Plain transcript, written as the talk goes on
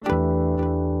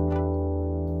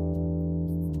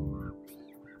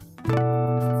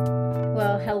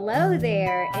Hello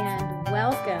there, and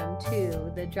welcome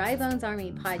to the Dry Bones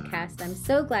Army podcast. I'm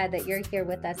so glad that you're here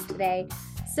with us today.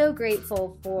 So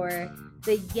grateful for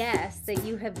the yes that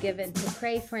you have given to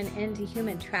pray for an end to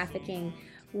human trafficking.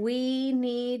 We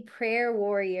need prayer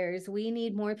warriors. We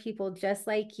need more people just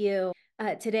like you.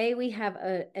 Today, we have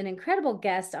an incredible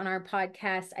guest on our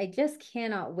podcast. I just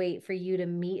cannot wait for you to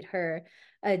meet her.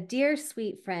 A dear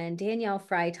sweet friend, Danielle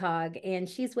Freitag, and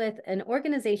she's with an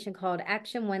organization called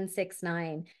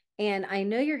Action169. And I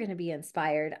know you're going to be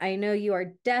inspired. I know you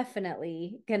are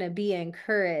definitely going to be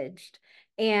encouraged.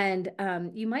 And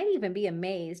you might even be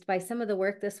amazed by some of the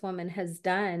work this woman has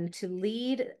done to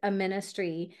lead a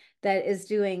ministry that is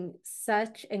doing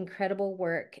such incredible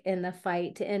work in the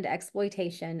fight to end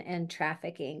exploitation and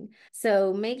trafficking.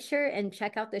 So make sure and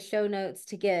check out the show notes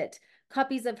to get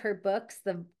copies of her books,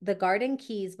 the Garden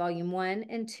Keys, Volume 1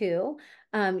 and 2.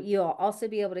 You'll also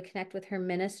be able to connect with her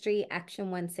ministry,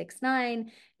 Action169,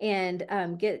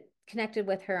 and get connected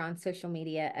with her on social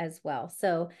media as well.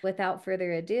 So without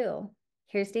further ado,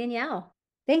 here's Danielle.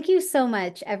 Thank you so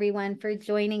much, everyone, for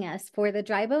joining us for the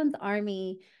Dry Bones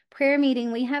Army prayer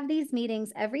meeting. We have these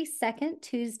meetings every second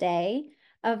Tuesday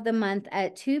of the month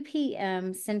at 2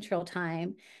 p.m. Central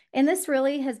Time. And this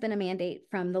really has been a mandate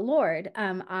from the Lord.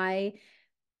 I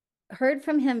heard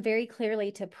from him very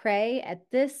clearly to pray at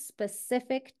this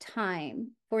specific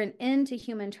time for an end to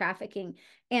human trafficking.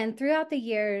 And throughout the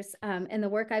years, and the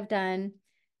work I've done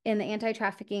in the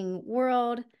anti-trafficking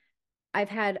world, I've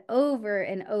had over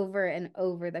and over and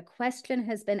over, the question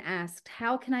has been asked,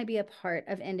 how can I be a part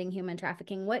of ending human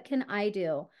trafficking? What can I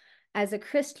do as a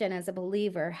Christian, as a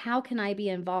believer? How can I be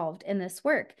involved in this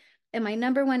work? And my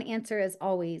number one answer is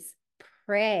always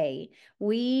pray.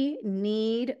 We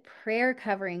need prayer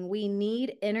covering. We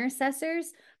need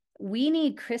intercessors. We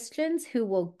need Christians who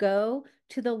will go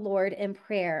to the Lord in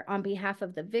prayer on behalf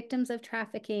of the victims of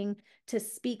trafficking to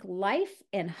speak life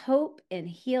and hope and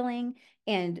healing.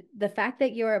 And the fact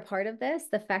that you're a part of this,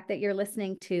 the fact that you're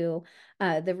listening to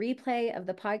the replay of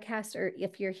the podcast, or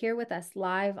if you're here with us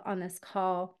live on this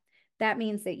call, that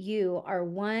means that you are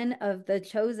one of the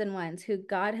chosen ones who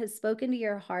God has spoken to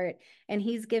your heart, and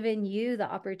he's given you the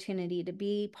opportunity to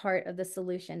be part of the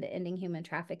solution to ending human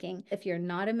trafficking. If you're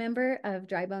not a member of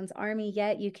Dry Bones Army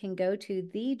yet, you can go to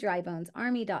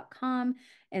thedrybonesarmy.com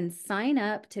and sign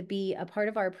up to be a part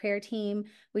of our prayer team.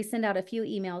 We send out a few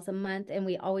emails a month, and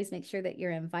we always make sure that you're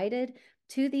invited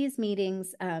to these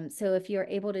meetings. So if you're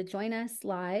able to join us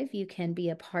live, you can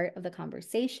be a part of the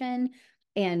conversation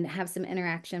and have some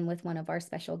interaction with one of our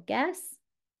special guests.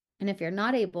 And if you're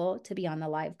not able to be on the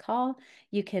live call,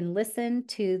 you can listen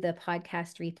to the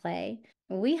podcast replay.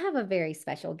 We have a very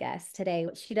special guest today.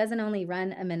 She doesn't only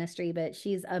run a ministry, but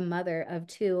she's a mother of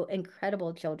two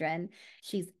incredible children.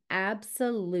 She's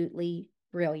absolutely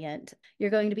brilliant.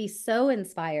 You're going to be so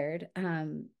inspired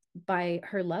by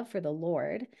her love for the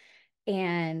Lord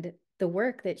and the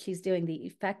work that she's doing, the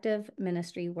effective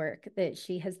ministry work that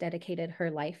she has dedicated her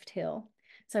life to.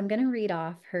 So I'm going to read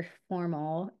off her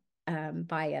formal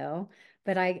bio,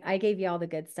 but I gave you all the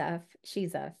good stuff.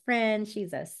 She's a friend,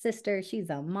 she's a sister, she's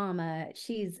a mama,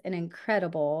 she's an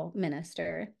incredible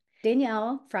minister.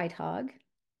 Danielle Freitag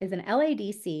is an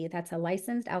LADC, that's a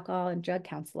licensed alcohol and drug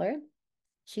counselor.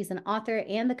 She's an author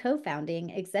and the co-founding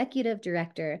executive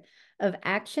director of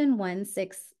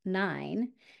Action169,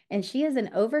 and she is an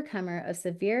overcomer of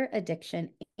severe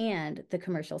addiction and the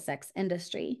commercial sex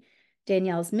industry.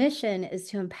 Danielle's mission is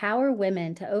to empower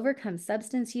women to overcome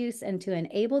substance use and to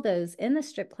enable those in the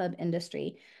strip club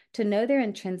industry to know their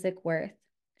intrinsic worth.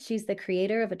 She's the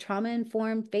creator of a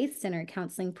trauma-informed, faith-centered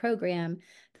counseling program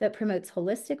that promotes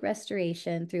holistic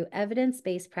restoration through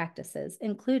evidence-based practices,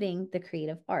 including the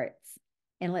creative arts.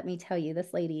 And let me tell you,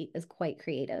 this lady is quite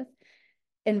creative.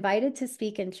 Invited to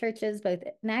speak in churches both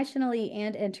nationally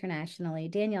and internationally,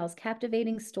 Danielle's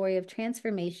captivating story of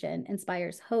transformation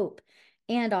inspires hope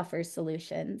and offers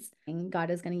solutions. And God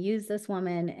is going to use this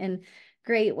woman in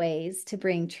great ways to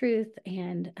bring truth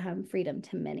and freedom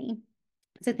to many.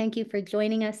 So thank you for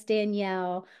joining us,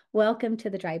 Danielle. Welcome to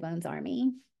the Dry Bones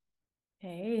Army.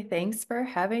 Hey, thanks for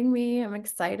having me. I'm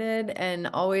excited and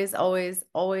always, always,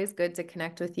 always good to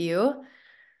connect with you.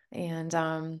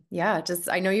 And yeah, just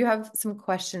I know you have some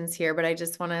questions here, but I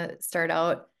just want to start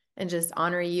out and just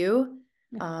honor you.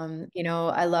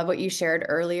 I love what you shared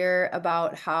earlier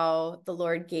about how the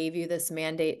Lord gave you this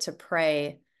mandate to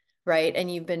pray, right? And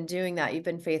you've been doing that. You've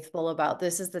been faithful about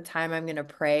this is the time I'm going to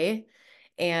pray.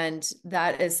 And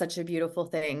that is such a beautiful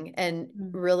thing. And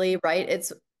really, right,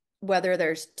 it's whether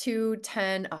there's 2,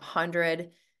 10,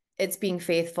 100, it's being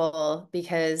faithful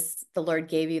because the Lord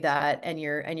gave you that and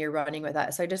you're running with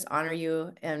that. So I just honor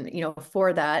you and,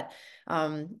 for that.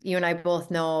 You and I both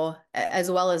know,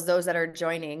 as well as those that are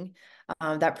joining,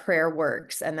 that prayer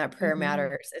works and that prayer Mhm.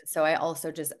 matters. And so I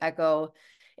also just echo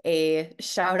a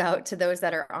shout out to those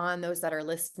that are on, those that are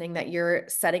listening, that you're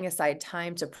setting aside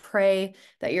time to pray,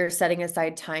 that you're setting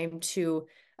aside time to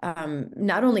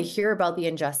not only hear about the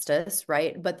injustice,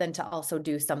 right, but then to also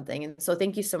do something. And so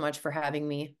thank you so much for having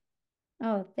me.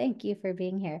 Oh, thank you for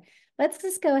being here. Let's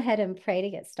just go ahead and pray to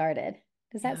get started.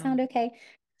 Does that Yeah. sound okay?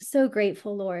 So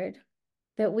grateful, Lord,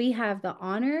 that we have the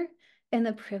honor and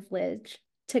the privilege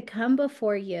to come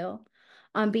before you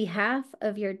on behalf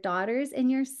of your daughters and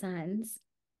your sons.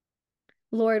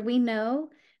 Lord, we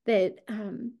know that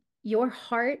your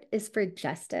heart is for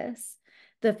justice.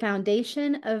 The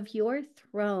foundation of your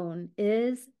throne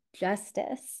is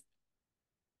justice.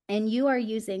 And you are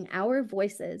using our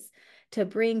voices to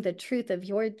bring the truth of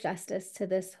your justice to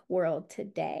this world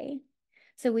today.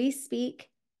 So we speak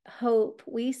hope,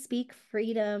 we speak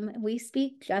freedom, we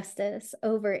speak justice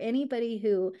over anybody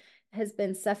who has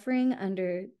been suffering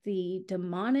under the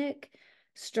demonic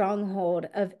stronghold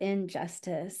of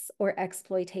injustice or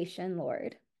exploitation,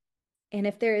 Lord. And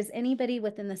if there is anybody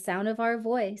within the sound of our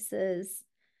voices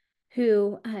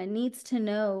who needs to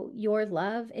know your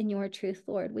love and your truth,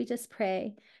 Lord. We just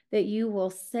pray that you will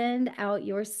send out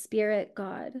your spirit,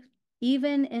 God,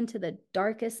 even into the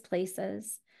darkest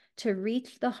places to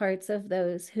reach the hearts of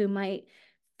those who might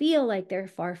feel like they're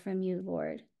far from you,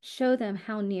 Lord. Show them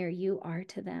how near you are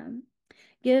to them.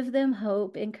 Give them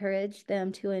hope, encourage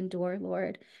them to endure,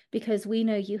 Lord, because we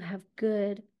know you have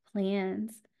good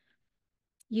plans.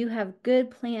 You have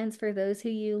good plans for those who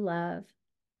you love.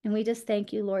 And we just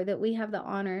thank you, Lord, that we have the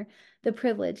honor, the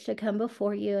privilege to come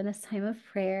before you in this time of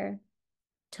prayer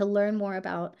to learn more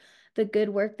about the good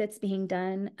work that's being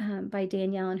done by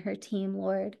Danielle and her team,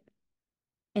 Lord,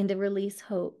 and to release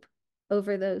hope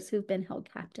over those who've been held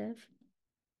captive.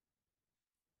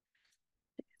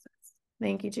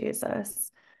 Thank you,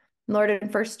 Jesus. Lord, in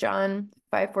 1 John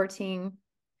 5:14,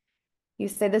 you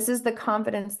say, this is the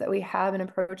confidence that we have in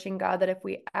approaching God, that if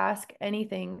we ask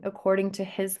anything according to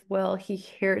his will, he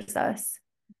hears us.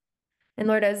 And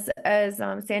Lord, as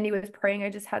Sandy was praying, I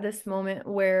just had this moment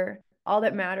where all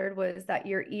that mattered was that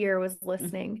your ear was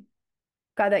listening.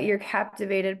 God, that you're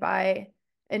captivated by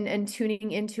and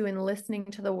tuning into and listening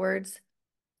to the words,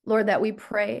 Lord, that we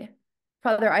pray.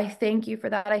 Father, I thank you for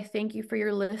that. I thank you for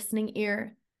your listening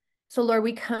ear. So, Lord,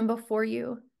 we come before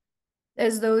you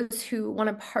as those who want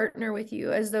to partner with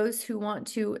you, as those who want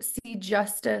to see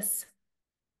justice.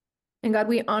 And God,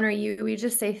 we honor you. We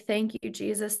just say thank you,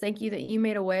 Jesus. Thank you that you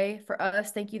made a way for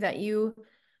us. Thank you that you,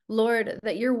 Lord,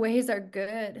 that your ways are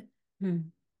good. Hmm.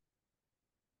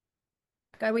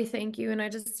 God, we thank you. And I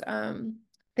just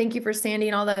thank you for Sandy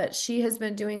and all that she has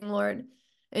been doing, Lord,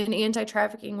 in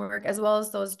anti-trafficking work, as well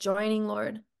as those joining,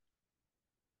 Lord.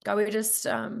 God, we just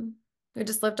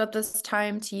lift up this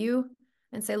time to you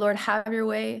and say, Lord, have your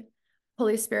way.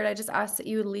 Holy Spirit, I just ask that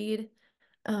you would lead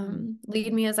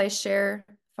me as I share,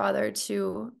 Father,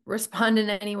 to respond in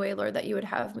any way, Lord, that you would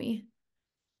have me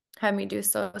do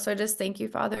so. So I just thank you,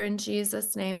 Father, in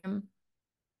Jesus' name.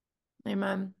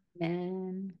 Amen.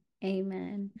 Amen.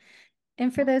 Amen.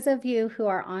 And for those of you who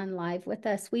are on live with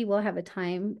us, we will have a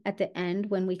time at the end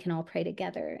when we can all pray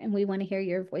together, and we want to hear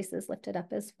your voices lifted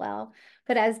up as well.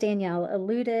 But as Danielle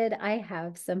alluded, I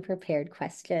have some prepared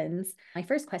questions. My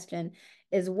first question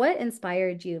is, what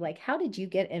inspired you? Like, how did you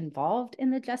get involved in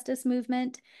the justice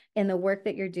movement and the work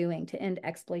that you're doing to end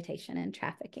exploitation and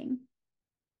trafficking?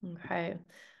 Okay.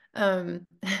 Um,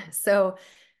 so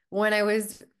when I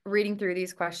was reading through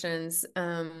these questions,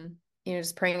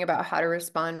 just praying about how to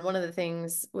respond, one of the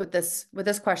things with this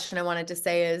question I wanted to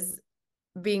say is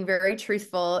being very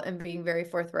truthful and being very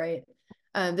forthright.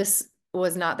 This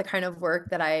was not the kind of work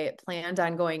that I planned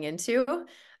on going into.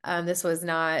 This was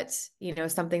not,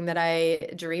 something that I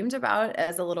dreamed about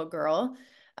as a little girl.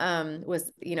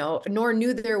 Nor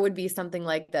knew there would be something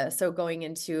like this. So going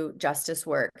into justice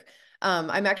work.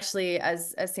 I'm actually,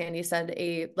 as Sandy said,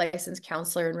 a licensed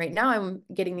counselor, and right now I'm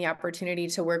getting the opportunity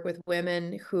to work with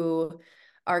women who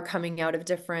are coming out of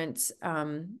different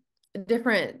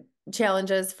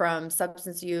challenges, from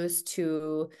substance use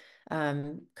to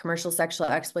commercial sexual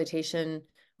exploitation,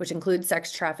 which includes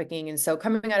sex trafficking. And so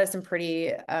coming out of some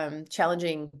pretty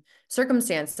challenging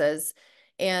circumstances.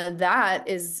 And that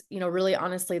is, really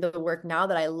honestly, the work now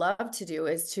that I love to do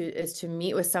is to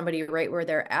meet with somebody right where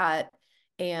they're at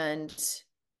and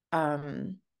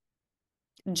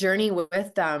journey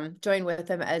with them, join with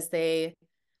them as they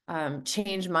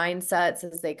change mindsets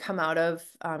as they come out of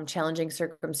challenging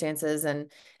circumstances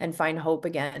and find hope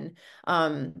again.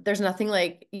 There's nothing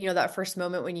like, that first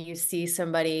moment when you see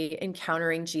somebody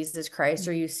encountering Jesus Christ,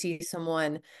 or you see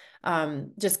someone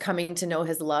just coming to know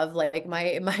his love. Like my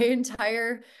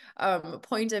entire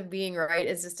point of being, right,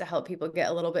 is just to help people get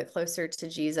a little bit closer to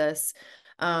Jesus.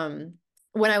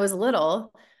 When I was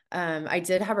little, I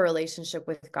did have a relationship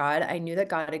with God. I knew that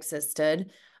God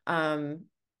existed.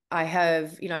 I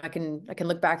have, I can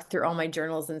look back through all my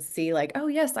journals and see like, oh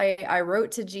yes, I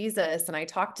wrote to Jesus and I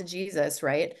talked to Jesus,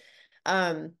 right?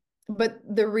 Um, but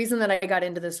the reason that I got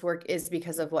into this work is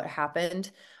because of what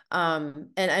happened. And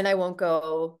I won't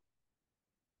go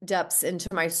depths into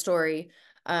my story.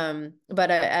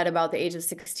 But at about the age of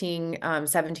 16,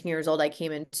 17 years old, I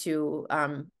came into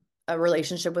a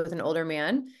relationship with an older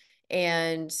man.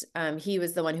 And he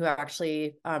was the one who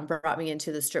actually brought me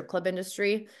into the strip club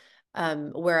industry,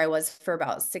 where I was for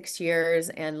about 6 years,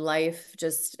 and life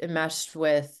just enmeshed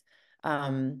with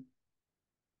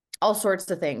all sorts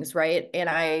of things, right? And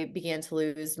I began to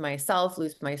lose myself,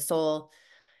 lose my soul,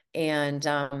 and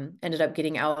ended up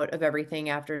getting out of everything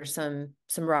after some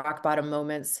rock bottom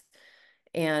moments.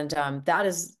 And that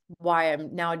is why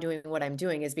I'm now doing what I'm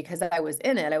doing, is because I was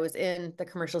in it. I was in the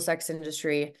commercial sex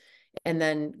industry and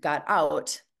then got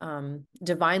out,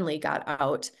 divinely got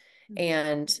out.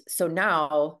 And so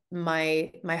now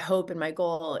my hope and my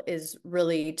goal is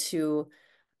really to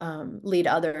lead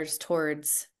others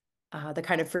towards the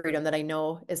kind of freedom that I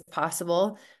know is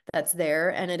possible, that's there.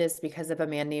 And it is because of a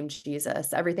man named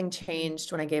Jesus. Everything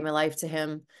changed when I gave my life to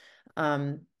him.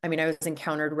 I mean, I was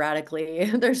encountered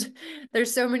radically.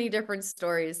 There's so many different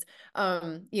stories.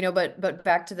 But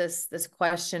back to this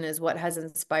question is, what has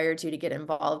inspired you to get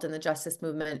involved in the justice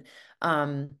movement?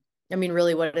 I mean,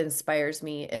 really what inspires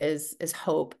me is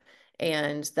hope,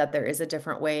 and that there is a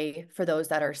different way for those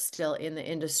that are still in the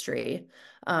industry.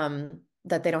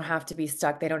 That they don't have to be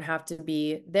stuck. They don't have to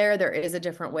be there. There is a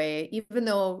different way, even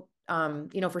though,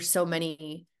 for so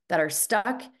many that are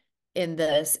stuck in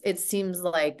this, it seems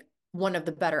like one of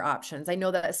the better options. I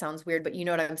know that sounds weird, but you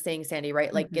know what I'm saying, Sandy,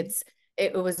 right? Like Mm-hmm.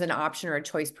 it was an option or a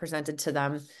choice presented to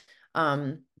them.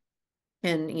 And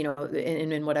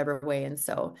in whatever way. And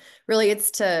so really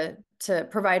it's to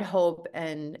provide hope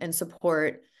and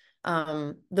support.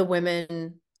 The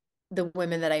women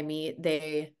that I meet,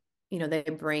 they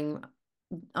bring,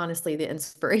 honestly, the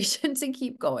inspiration to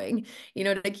keep going,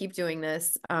 to keep doing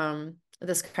this kind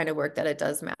of work, that it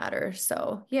does matter.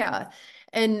 So yeah.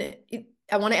 And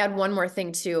I want to add one more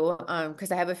thing too,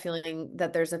 because I have a feeling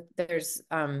that there's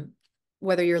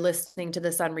whether you're listening to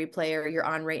this on replay or you're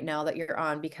on right now, that you're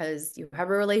on because you have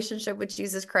a relationship with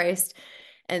Jesus Christ.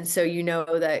 And so you know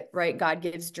that, right, God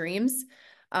gives dreams.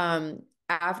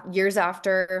 Years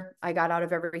after I got out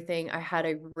of everything, I had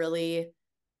a really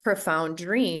profound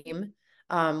dream,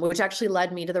 which actually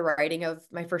led me to the writing of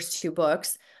my first two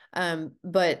books.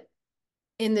 But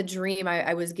in the dream,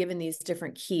 I was given these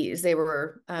different keys. They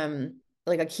were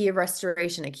like a key of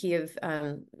restoration, a key of,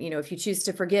 if you choose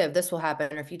to forgive, this will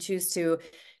happen. Or if you choose to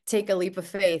take a leap of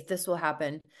faith, this will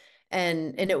happen.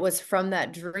 And it was from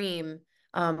that dream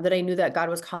that I knew that God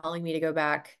was calling me to go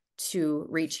back to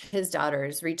reach his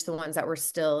daughters, reach the ones that were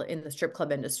still in the strip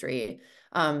club industry.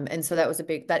 And so that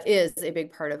is a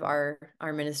big part of our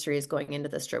ministry, is going into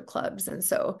the strip clubs. And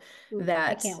so Ooh, I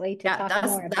that, can't wait to yeah, talk that's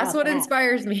more that's about what that.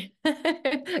 inspires me.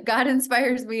 God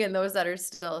inspires me, and those that are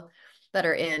still, that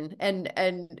are in.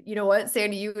 And you know what,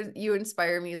 Sandy, you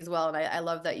inspire me as well. And I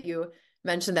love that you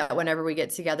mentioned that whenever we get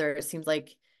together, it seems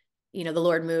like, the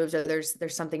Lord moves, or there's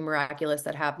something miraculous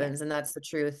that Yeah. happens, and that's the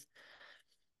truth.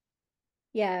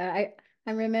 Yeah.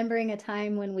 I'm remembering a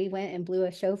time when we went and blew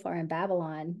a shofar in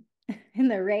Babylon in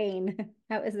the rain.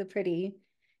 That was a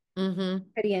Mm-hmm.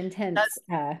 pretty intense.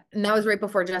 That's And that was right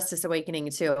before Justice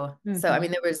Awakening too. So I mean,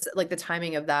 Mhm. there was like the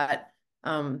timing of that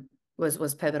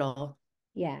was pivotal.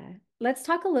 Yeah. Let's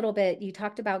talk a little bit. You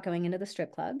talked about going into the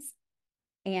strip clubs,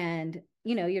 and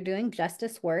you're doing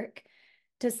justice work.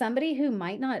 To somebody who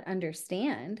might not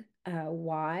understand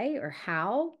why or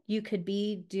how you could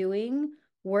be doing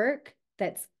work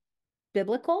that's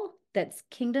biblical, that's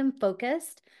kingdom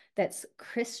focused, that's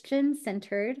Christian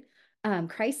centered,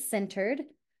 Christ centered,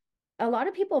 a lot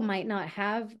of people might not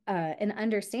have an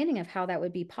understanding of how that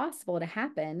would be possible to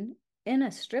happen in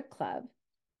a strip club.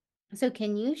 So,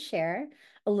 can you share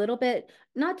a little bit,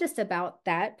 not just about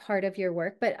that part of your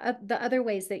work, but the other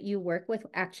ways that you work with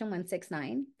Action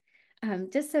 169,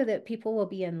 just so that people will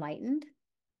be enlightened?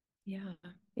 Yeah.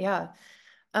 Yeah.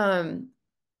 Um,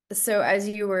 so as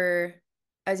you were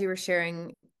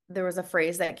sharing, there was a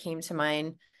phrase that came to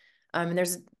mind. And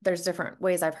there's different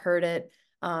ways I've heard it.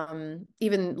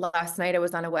 Even last night I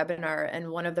was on a webinar, and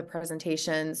one of the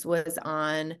presentations was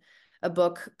on a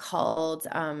book called,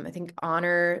 I think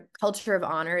Culture of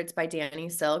Honor. It's by Danny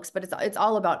Silks, but it's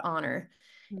all about honor.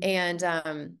 Mm-hmm.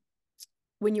 And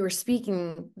when you were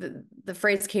speaking, the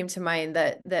phrase came to mind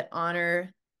that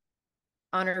honor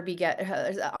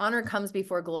honor comes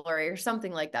before glory, or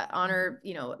something like that. Honor,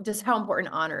 just how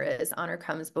important honor is. Honor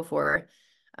comes before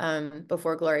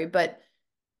glory. But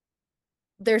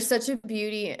there's such a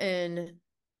beauty in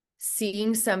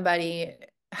seeing somebody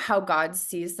how God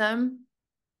sees them,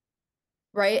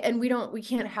 right? And we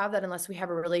can't have that unless we have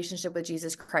a relationship with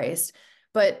Jesus Christ.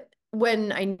 But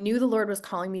when I knew the Lord was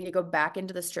calling me to go back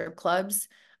into the strip clubs,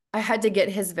 I had to get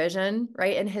his vision,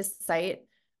 right? And his sight,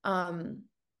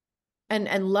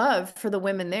 and love for the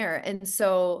women there. And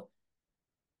so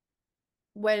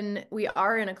when we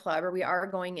are in a club, or we are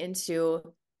going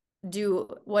into do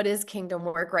what is kingdom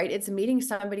work, right? It's meeting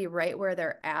somebody right where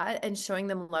they're at and showing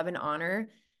them love and honor,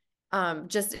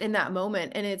 just in that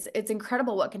moment. And it's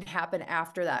incredible what can happen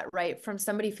after that, right? From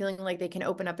somebody feeling like they can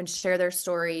open up and share their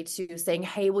story, to saying,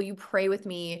 hey, will you pray with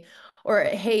me? Or,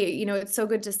 hey, it's so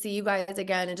good to see you guys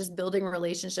again, and just building a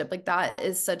relationship. Like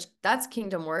that's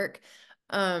kingdom work.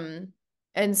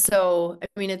 And so, I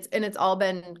mean, it's all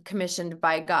been commissioned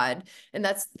by God. And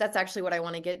that's actually what I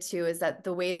want to get to, is that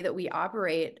the way that we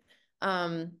operate,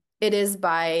 it is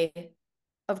by,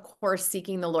 of course,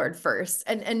 seeking the Lord first,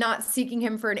 and not seeking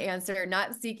him for an answer,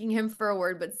 not seeking him for a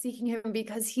word, but seeking him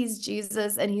because he's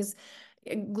Jesus and he's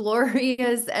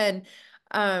glorious. And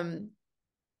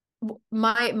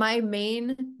my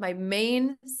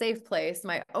main safe place,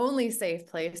 my only safe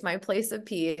place, my place of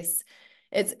peace,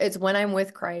 it's when I'm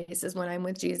with Christ, is when I'm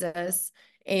with Jesus.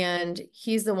 And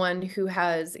he's the one who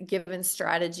has given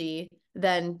strategy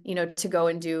then, to go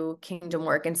and do kingdom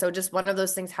work. And so just one of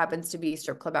those things happens to be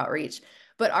strip club outreach.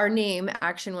 But our name,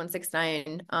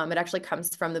 Action169, it actually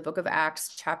comes from the book of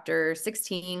Acts, chapter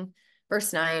 16,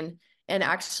 verse 9. And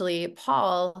actually,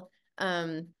 Paul,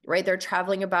 right, they're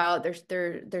traveling about,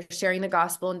 they're sharing the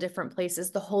gospel in different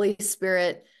places. The Holy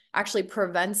Spirit actually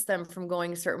prevents them from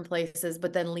going certain places,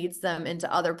 but then leads them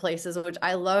into other places, which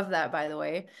I love that, by the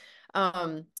way.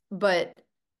 But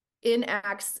in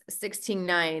Acts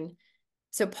 16:9,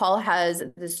 so Paul has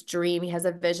this dream. He has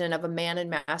a vision of a man in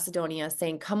Macedonia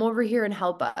saying, come over here and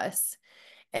help us.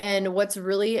 And what's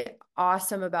really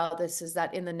awesome about this is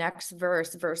that in the next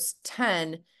verse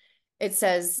 10, it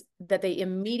says that they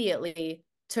immediately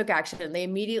took action. They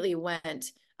immediately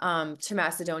went to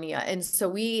Macedonia. And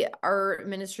so our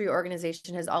ministry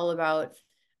organization is all about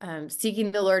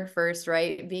seeking the Lord first,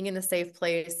 right? Being in the safe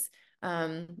place.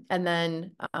 And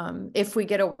then if we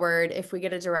get a word, if we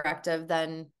get a directive,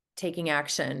 then taking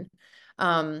action.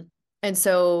 And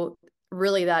so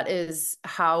really that is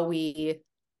how we,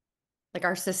 like,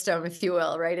 our system, if you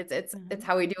will, right? It's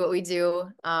how we do what we do.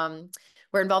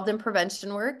 We're involved in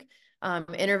prevention work,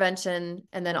 intervention,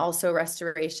 and then also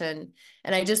restoration.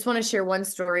 And I just want to share one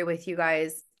story with you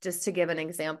guys, just to give an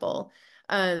example.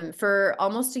 For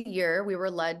almost a year, we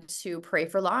were led to pray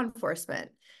for law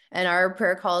enforcement. And our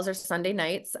prayer calls are Sunday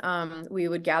nights. We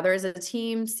would gather as a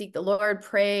team, seek the Lord,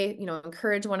 pray,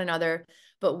 encourage one another.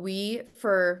 But we,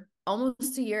 for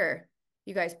almost a year,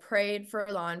 you guys, prayed for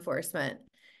law enforcement.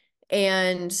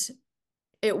 And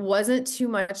it wasn't too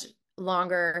much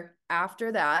longer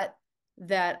after that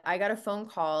I got a phone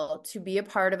call to be a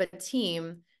part of a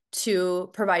team to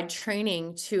provide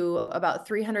training to about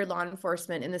 300 law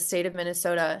enforcement in the state of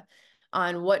Minnesota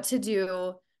on what to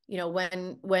do,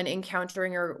 when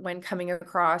encountering or when coming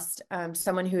across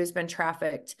someone who has been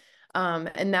trafficked.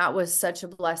 And that was such a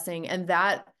blessing. And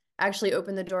that actually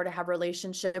opened the door to have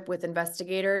relationship with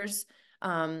investigators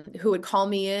who would call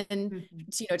me in,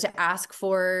 to ask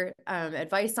for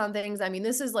advice on things. I mean,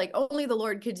 this is like only the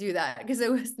Lord could do that, because it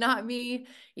was not me,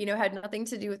 had nothing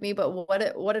to do with me. But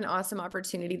what an awesome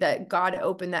opportunity that God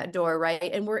opened that door, right?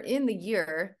 And we're in the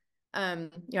year. I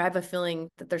have a feeling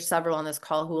that there's several on this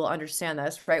call who will understand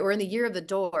this, right? We're in the year of the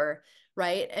door,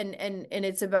 right? And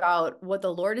it's about what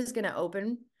the Lord is going to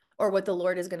open or what the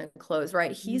Lord is going to close,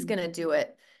 right? He's going to do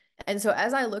it. And so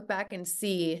as I look back and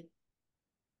see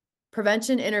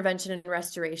prevention, intervention, and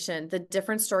restoration, the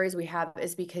different stories we have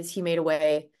is because he made a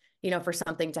way, for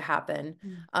something to happen.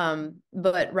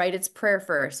 But right, it's prayer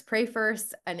first, pray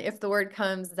first. And if the word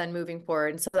comes, then moving forward.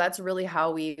 And so that's really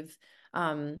how we've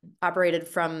operated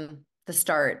from the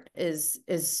start, is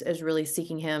really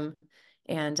seeking him,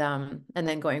 and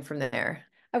then going from there.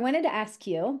 I wanted to ask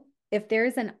you if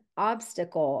there's an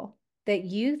obstacle that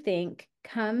you think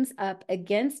comes up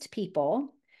against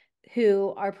people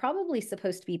who are probably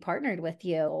supposed to be partnered with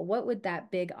you. What would that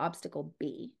big obstacle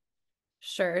be?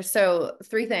 Sure. So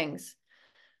three things.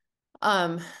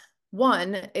 Um,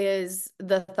 One is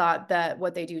the thought that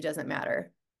what they do doesn't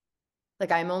matter.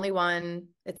 Like I'm only one.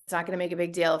 It's not going to make a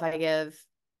big deal if I give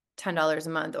 $10 a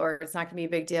month, or it's not going to be a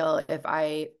big deal if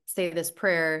I say this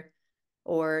prayer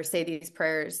or say these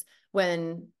prayers,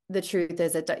 when the truth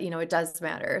is it does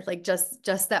matter. Like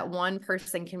just that one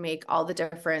person can make all the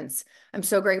difference. I'm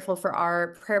so grateful for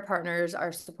our prayer partners,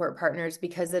 our support partners,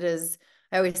 because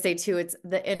I always say too, it's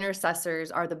the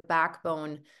intercessors are the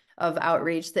backbone of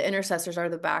outreach. The intercessors are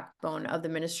the backbone of the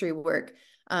ministry work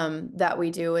that we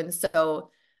do. And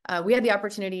so we had the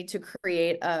opportunity to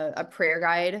create a prayer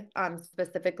guide,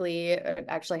 specifically,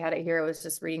 actually had it here. I was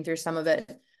just reading through some of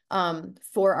it,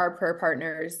 for our prayer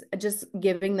partners, just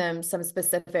giving them some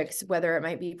specifics, whether it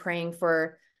might be praying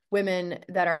for women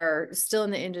that are still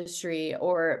in the industry,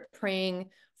 or praying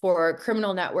for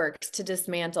criminal networks to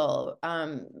dismantle,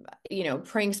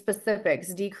 praying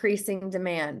specifics, decreasing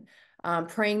demand,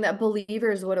 praying that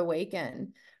believers would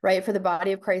awaken, right? For the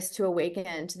body of Christ to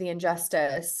awaken to the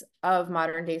injustice of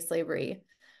modern day slavery.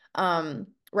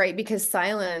 Right. Because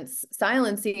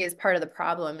silencing is part of the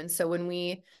problem. And so when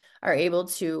we are able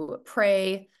to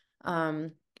pray,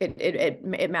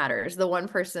 it matters. The one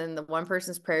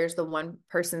person's prayers, the one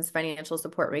person's financial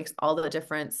support makes all the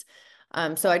difference.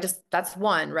 So that's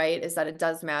one, right? Is that it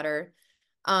does matter.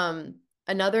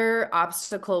 Another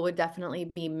obstacle would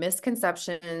definitely be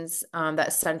misconceptions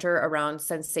that center around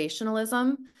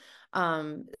sensationalism.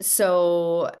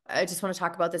 So I just want to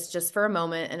talk about this just for a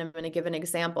moment, and I'm going to give an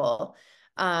example.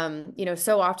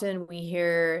 So often we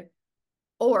hear,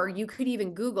 or you could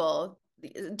even Google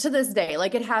to this day,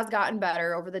 like it has gotten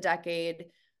better over the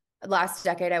last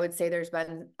decade, I would say there's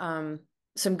been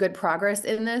some good progress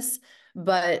in this,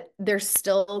 but there's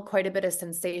still quite a bit of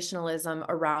sensationalism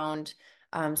around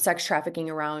sex trafficking,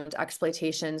 around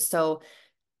exploitation. So,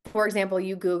 for example,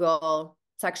 you Google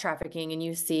sex trafficking and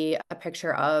you see a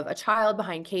picture of a child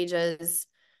behind cages,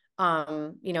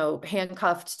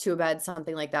 handcuffed to a bed,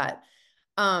 something like that.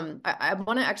 I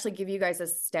want to actually give you guys a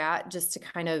stat just to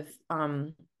kind of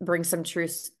bring some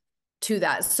truth to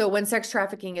that. So when sex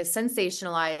trafficking is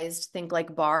sensationalized, think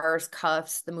like bars,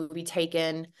 cuffs, the movie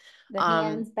Taken, The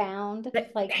hands bound,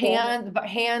 like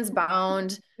hands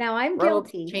bound, now I'm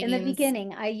ropes, guilty. In the chains.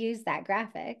 beginning, I used that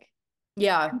graphic.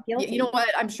 Yeah. I'm You know guilty. what?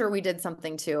 I'm sure we did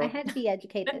something I too. had to be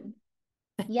educated.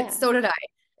 Yeah. So did I.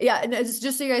 Yeah, and it's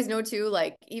just so you guys know too,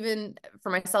 like even for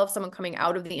myself, someone coming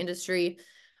out of the industry,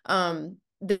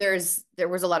 there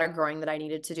was a lot of growing that I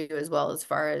needed to do as well, as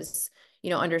far as,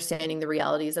 understanding the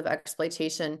realities of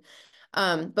exploitation.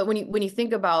 But when you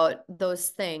think about those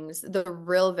things, the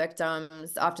real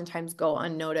victims oftentimes go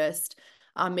unnoticed,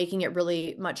 making it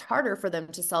really much harder for them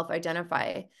to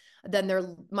self-identify. Then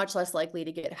they're much less likely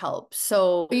to get help.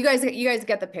 So you guys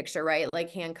get the picture, right?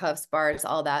 Like handcuffs, bars,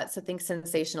 all that. So think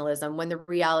sensationalism, when the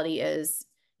reality is,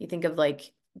 you think of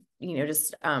like,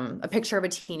 just a picture of a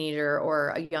teenager or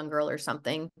a young girl or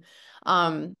something.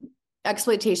 Um,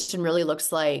 Exploitation really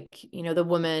looks like, the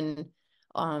woman,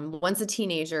 once a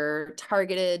teenager,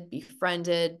 targeted,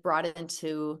 befriended, brought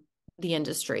into the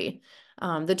industry.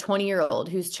 The 20-year-old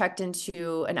who's checked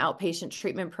into an outpatient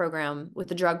treatment program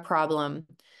with a drug problem,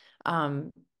 um,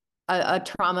 a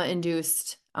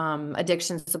trauma-induced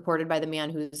addiction supported by the man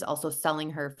who's also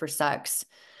selling her for sex.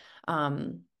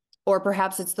 Or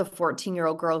perhaps it's the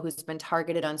 14-year-old girl who's been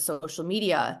targeted on social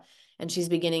media and she's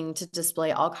beginning to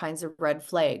display all kinds of red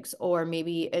flags. Or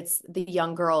maybe it's the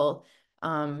young girl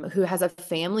who has a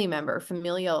family member,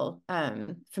 familial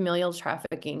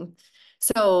trafficking.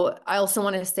 So I also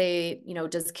want to say,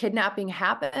 does kidnapping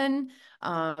happen?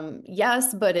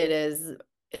 Yes, but it is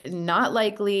not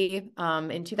likely.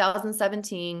 In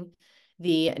 2017,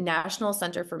 the National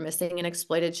Center for Missing and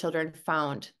Exploited Children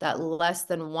found that less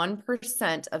than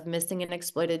 1% of missing and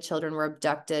exploited children were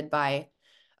abducted by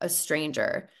a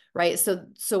stranger, right?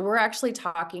 So we're actually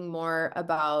talking more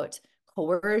about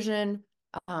coercion,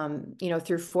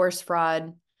 through force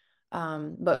fraud,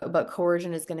 but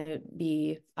coercion is going to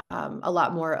be a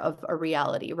lot more of a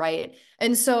reality, right?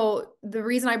 And so the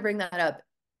reason I bring that up,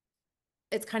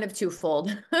 it's kind of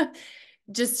twofold.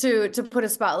 Just to put a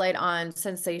spotlight on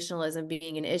sensationalism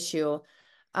being an issue.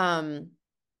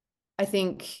 I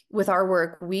think with our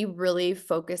work, we really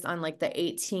focus on like the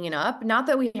 18 and up. Not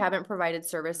that we haven't provided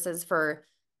services for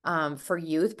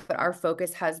youth, but our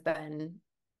focus has been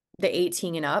the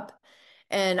 18 and up.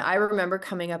 And I remember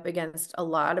coming up against a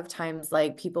lot of times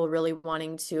like people really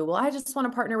wanting to, well, I just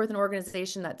want to partner with an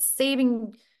organization that's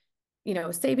saving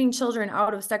children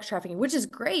out of sex trafficking, which is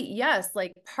great. Yes,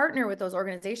 like partner with those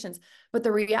organizations. But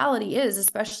the reality is,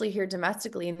 especially here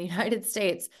domestically in the United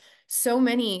States, so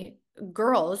many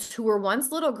girls who were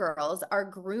once little girls are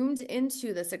groomed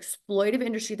into this exploitive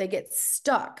industry. They get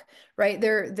stuck, right?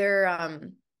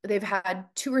 They've had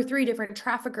two or three different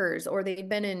traffickers, or they've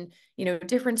been in,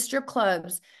 different strip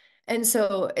clubs. And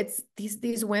so it's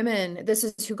these women, this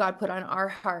is who God put on our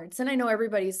hearts. And I know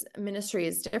everybody's ministry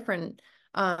is different,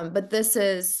 but this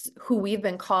is who we've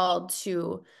been called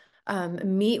to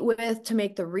meet with, to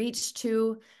make the reach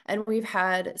to. And we've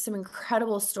had some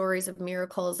incredible stories of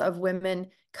miracles of women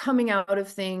coming out of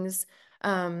things.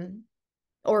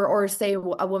 Or say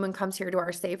a woman comes here to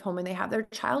our safe home and they have their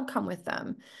child come with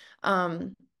them.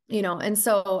 And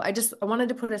so I wanted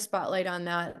to put a spotlight on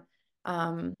that,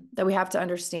 that we have to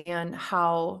understand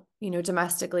how,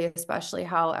 domestically, especially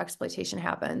how exploitation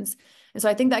happens. And so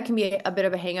I think that can be a bit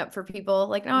of a hang up for people.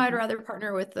 Like, no, I'd rather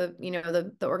partner with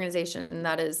the organization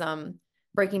that is,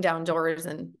 breaking down doors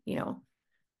and,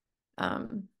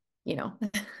 um,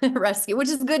 rescue, which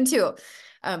is good too.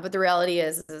 But the reality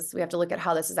is we have to look at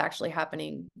how this is actually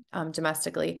happening,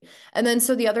 domestically. And then,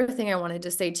 so the other thing I wanted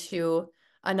to say too,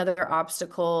 another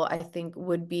obstacle I think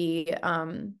would be,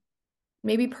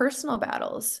 maybe personal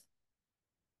battles.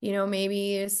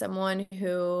 Maybe someone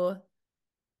who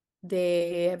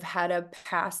they have had a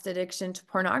past addiction to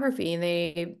pornography and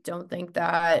they don't think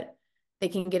that they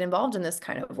can get involved in this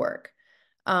kind of work.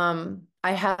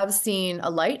 I have seen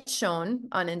a light shown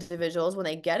on individuals when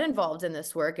they get involved in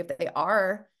this work, if they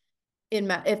are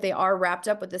wrapped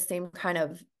up with the same kind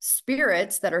of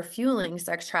spirits that are fueling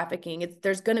sex trafficking,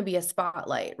 there's going to be a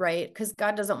spotlight, right? Because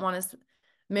God doesn't want us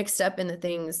mixed up in the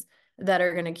things that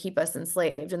are going to keep us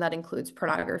enslaved, and that includes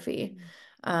pornography.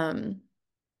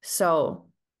 So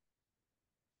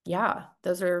yeah,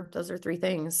 those are three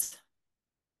things.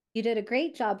 You did a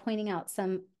great job pointing out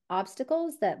some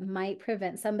obstacles that might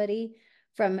prevent somebody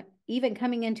from even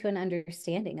coming into an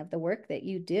understanding of the work that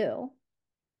you do,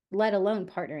 let alone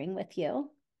partnering with you.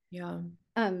 Yeah.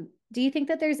 Do you think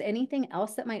that there's anything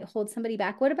else that might hold somebody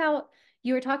back? What about,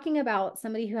 you were talking about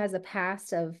somebody who has a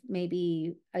past of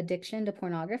maybe addiction to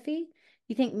pornography?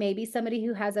 You think maybe somebody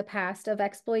who has a past of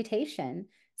exploitation,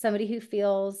 somebody who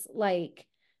feels like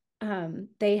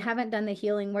they haven't done the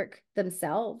healing work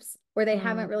themselves, or they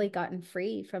haven't really gotten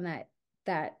free from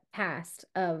that past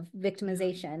of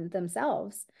victimization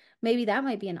themselves. Maybe that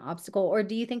might be an obstacle. Or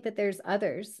do you think that there's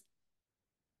others?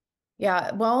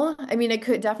 Yeah, well, I mean,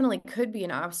 it definitely could be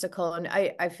an obstacle. And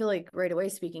I feel like right away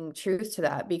speaking truth to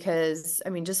that, because I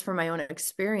mean, just from my own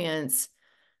experience,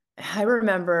 I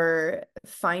remember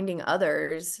finding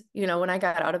others, when I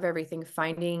got out of everything,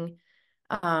 finding,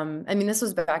 I mean, this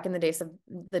was back in the days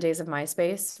of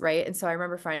MySpace, right? And so I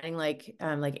remember finding like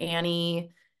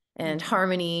Annie and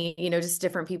Harmony, just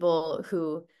different people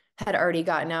who had already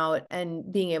gotten out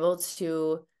and being able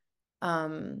to,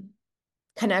 um,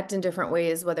 connect in different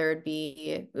ways, whether it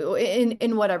be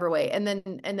in whatever way. And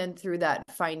then through that,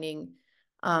 finding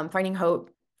hope,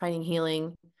 finding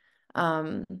healing.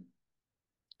 Um,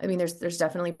 I mean, there's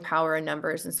definitely power in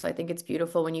numbers. And so I think it's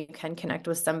beautiful when you can connect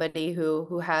with somebody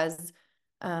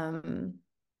um,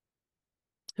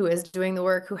 who is doing the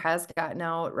work, who has gotten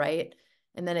out, right?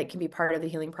 And then it can be part of the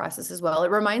healing process as well.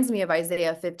 It reminds me of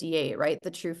Isaiah 58, right? The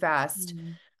true fast.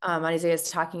 Isaiah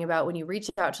is talking about when you reach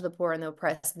out to the poor and the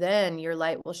oppressed, then your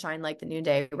light will shine like the new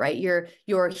day, right?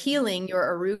 Your healing, your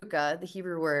aruka, the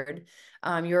Hebrew word,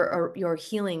 your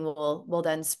healing will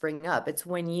then spring up. It's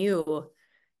when you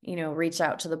reach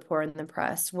out to the poor and the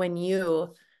oppressed, when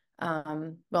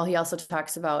well, he also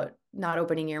talks about not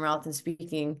opening your mouth and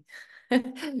speaking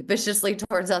viciously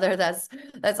towards other. That's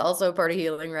also part of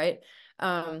healing, right?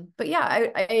 But yeah,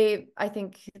 I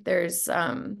think there's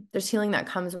healing that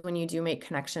comes when you do make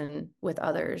connection with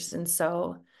others. And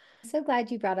so I'm so glad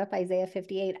you brought up Isaiah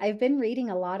 58. I've been reading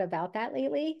a lot about that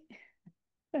lately.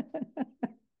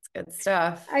 it's good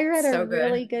stuff. I read It's a so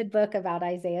really good. good book about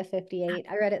Isaiah 58.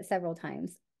 I read it several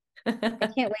times.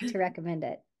 I can't wait to recommend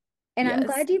it. And I'm Yes.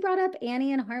 glad you brought up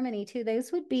Annie and Harmony too.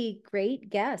 Those would be great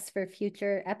guests for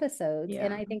future episodes.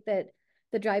 And Yeah. I think that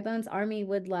the Dry Bones Army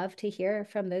would love to hear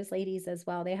from those ladies as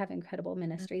well. They have incredible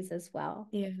ministries as well.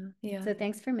 Yeah. So Yeah.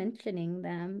 thanks for mentioning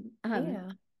them.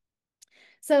 Yeah.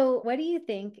 So what do you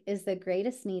think is the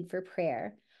greatest need for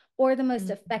prayer or the most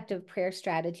Mm. effective prayer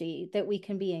strategy that we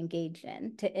can be engaged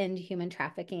in to end human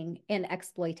trafficking and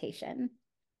exploitation?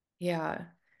 Yeah.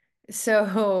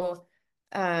 So,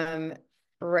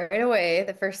 right away,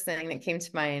 the first thing that came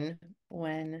to mind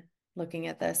when looking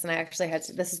at this, and I actually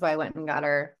this is why I went and got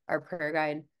our prayer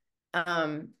guide.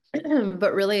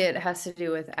 But really it has to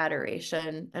do with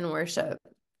adoration and worship,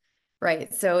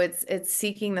 right? So it's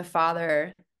seeking the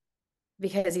Father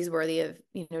because he's worthy of,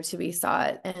 to be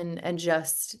sought, and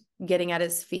just getting at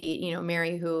his feet,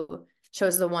 Mary, who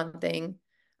chose the one thing,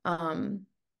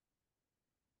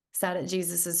 sat at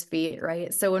Jesus's feet,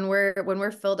 right? So when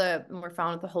we're filled up and we're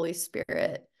found with the Holy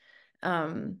Spirit,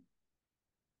 um,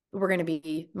 we're going to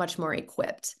be much more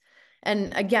equipped.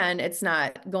 And again, it's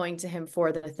not going to him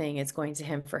for the thing, it's going to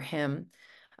him for him.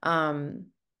 Um,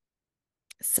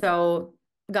 so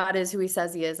God is who he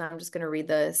says he is. I'm just going to read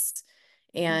this.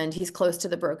 And he's close to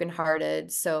the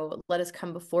brokenhearted. So let us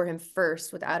come before him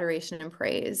first with adoration and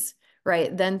praise,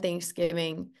 right? Then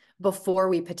thanksgiving before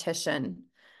we petition.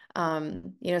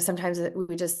 Sometimes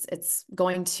it's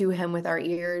going to him with our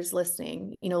ears,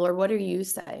 listening, Lord, what are you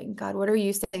saying? God, what are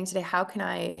you saying today? How can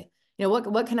I,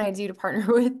 what can I do to partner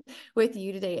with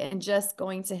you today? And just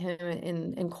going to him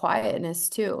in quietness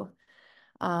too.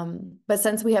 But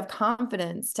since we have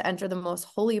confidence to enter the most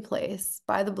holy place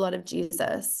by the blood of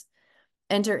Jesus,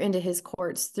 enter into his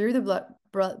courts through the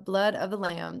blood of the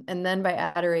Lamb, and then by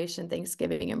adoration,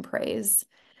 thanksgiving, and praise.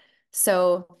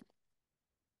 So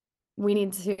we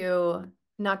need to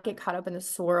not get caught up in the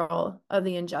swirl of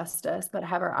the injustice, but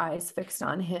have our eyes fixed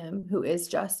on him who is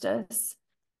justice.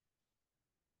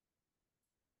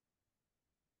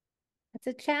 It's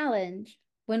a challenge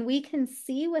when we can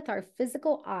see with our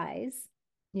physical eyes.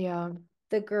 Yeah.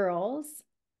 The girls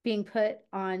being put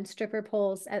on stripper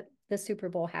poles at the Super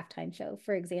Bowl halftime show,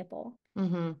 for example.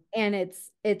 Mm-hmm. And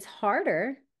it's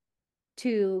harder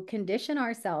to condition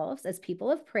ourselves as people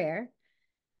of prayer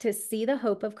to see the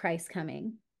hope of Christ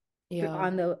coming Yeah.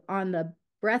 on the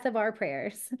breath of our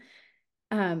prayers.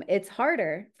 It's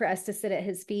harder for us to sit at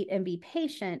his feet and be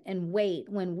patient and wait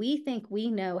when we think we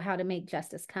know how to make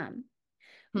justice come.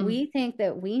 We think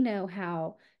that we know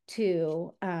how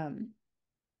to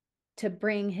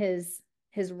bring his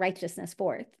righteousness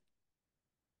forth,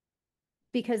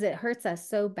 because it hurts us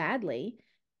so badly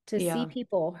to see Yeah.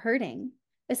 people hurting,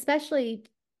 especially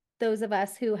those of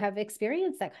us who have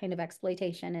experienced that kind of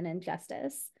exploitation and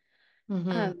injustice.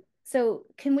 Mm-hmm. So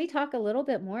can we talk a little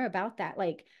bit more about that?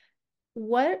 Like,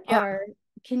 what Yeah. are,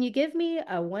 can you give me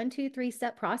a 1, 2, 3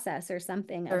 step process or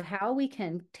something of Sure. how we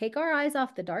can take our eyes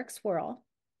off the dark swirl,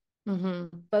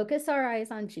 Mm-hmm. focus our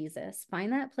eyes on Jesus,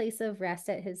 find that place of rest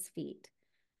at his feet?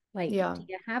 Like, Yeah. do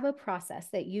you have a process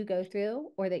that you go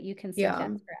through or that you can Yeah.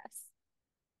 suggest for us?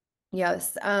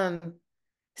 Yes.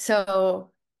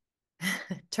 So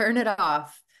turn it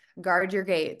off, guard your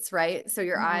gates, right? So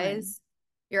your Come on.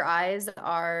 eyes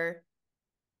are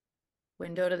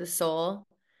window to the soul.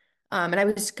 And I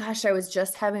was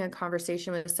just having a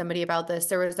conversation with somebody about this.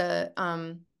 There was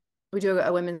we do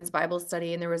a women's Bible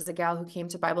study, and there was a gal who came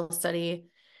to Bible study,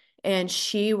 and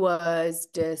she was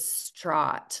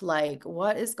distraught. Like,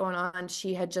 what is going on?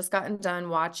 She had just gotten done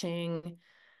watching,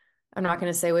 I'm not going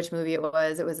to say which movie it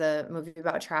was. It was a movie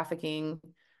about trafficking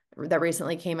that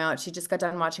recently came out. She just got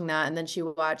done watching that. And then she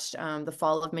watched The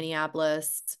Fall of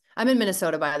Minneapolis. I'm in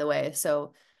Minnesota, by the way.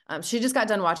 So she just got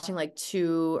done watching like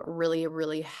two really,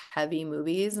 really heavy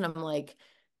movies. And I'm like,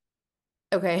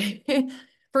 okay,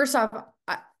 first off,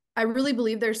 I really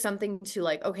believe there's something to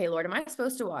like, okay, Lord, am I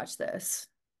supposed to watch this?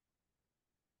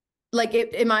 Like,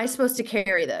 am I supposed to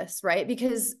carry this, right?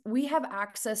 Because we have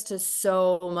access to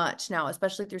so much now,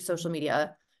 especially through social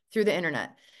media, through the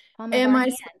internet. Palm of Am our I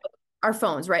hand. our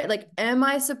phones, right? Like, am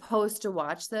I supposed to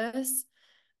watch this?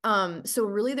 So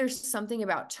really there's something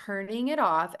about turning it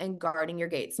off and guarding your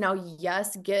gates. Now,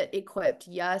 yes, get equipped.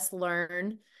 Yes,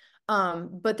 learn.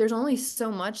 But there's only so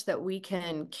much that we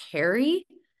can carry,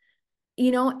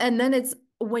 and then it's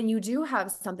when you do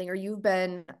have something, or you've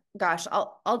been, gosh,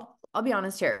 I'll be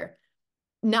honest here.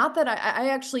 Not that I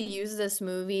actually use this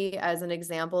movie as an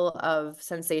example of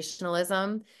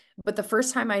sensationalism, but the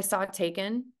first time I saw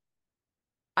Taken,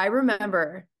 I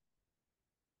remember,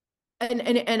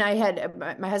 and I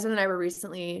had my husband and I were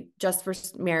recently just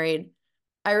first married.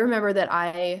 I remember that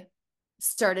I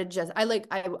started just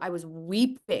I was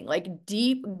weeping, like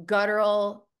deep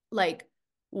guttural, like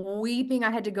weeping. I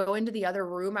had to go into the other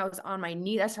room. I was on my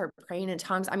knees. I started praying in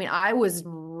tongues. I mean, I was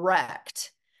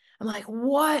wrecked. I'm like,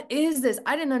 what is this?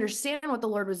 I didn't understand what the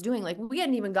Lord was doing. Like, we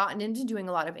hadn't even gotten into doing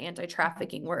a lot of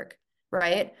anti-trafficking work,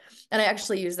 right? And I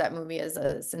actually used that movie as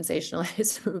a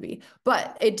sensationalized movie,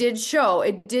 but it did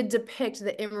depict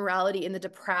the immorality and the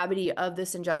depravity of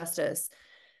this injustice.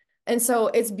 And so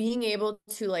it's being able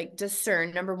to like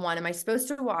discern, number one, am I supposed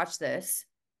to watch this?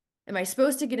 Am I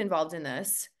supposed to get involved in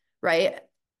this? Right.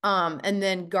 And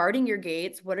then guarding your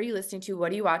gates. What are you listening to?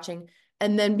 What are you watching?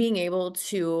 And then being able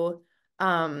to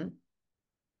um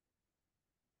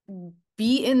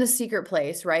be in the secret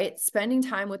place, right? Spending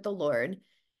time with the Lord,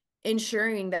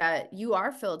 ensuring that you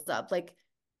are filled up. Like,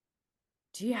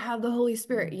 do you have the Holy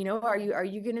Spirit? Mm. Are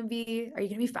you gonna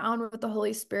be found with the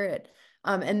Holy Spirit?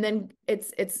 And then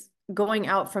it's going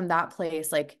out from that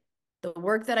place. Like the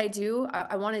work that I do,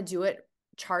 I want to do it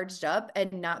charged up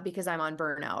and not because I'm on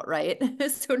burnout, right?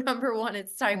 So number one,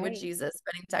 it's time with Right. Jesus,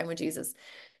 spending time with Jesus.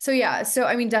 So yeah, so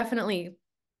I mean, definitely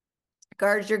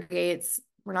guard your gates.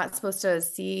 We're not supposed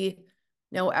to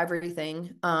know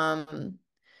everything.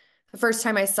 The first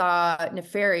time I saw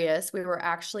Nefarious, we were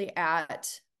actually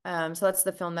at so that's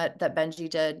the film that Benji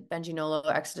did, Benji Nolo,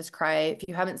 Exodus Cry. If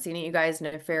you haven't seen it, you guys,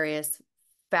 Nefarious,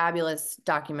 fabulous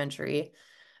documentary.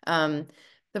 Um,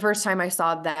 the first time I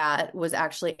saw that was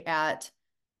actually at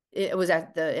it was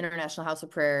at the International House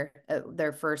of Prayer,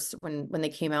 their first when they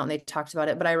came out and they talked about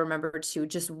it. But I remember too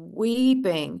just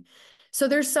weeping. So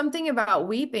there's something about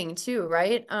weeping too,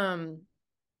 right?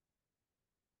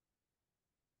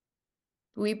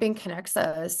 Weeping connects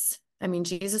us. I mean,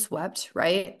 Jesus wept,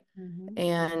 right? Mhm.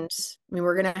 And I mean,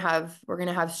 we're gonna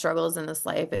have struggles in this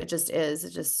life. It just is.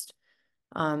 It just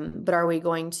but are we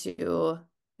going to,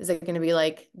 is it going to be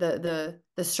like the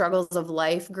struggles of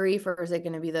life grief, or is it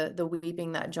going to be the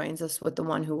weeping that joins us with the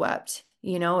one who wept?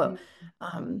 Mhm.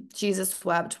 Jesus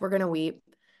wept, we're going to weep.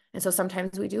 And so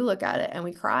sometimes we do look at it and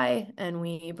we cry and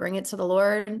we bring it to the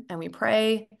Lord and we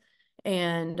pray,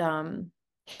 and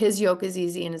his yoke is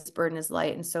easy and his burden is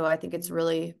light. And so I think it's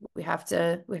really, we have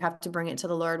to bring it to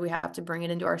the Lord. We have to bring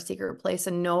it into our secret place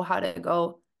and know how to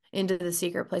go into the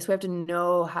secret place. We have to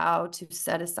know how to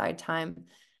set aside time,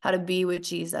 how to be with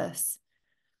Jesus.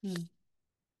 Mm.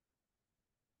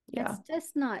 That's Yeah.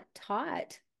 just not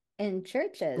taught in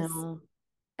churches No.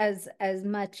 as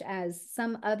much as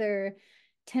some other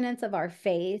tenets of our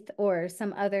faith or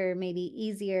some other maybe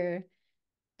easier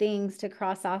things to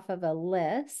cross off of a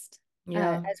list.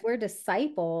 Yeah. As we're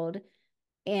discipled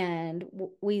and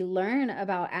we learn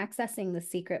about accessing the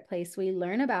secret place, we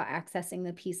learn about accessing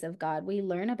the peace of God, we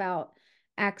learn about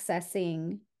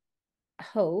accessing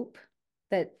hope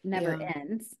that never Yeah.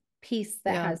 ends, peace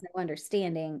that Yeah. has no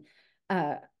understanding,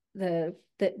 uh, the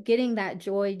getting that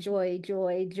joy, joy,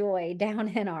 joy, joy down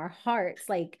in our hearts.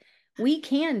 Like we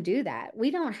can do that. We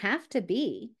don't have to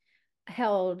be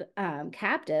held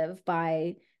captive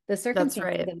by the That's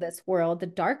circumstances right. of this world, the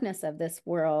darkness of this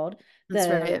world,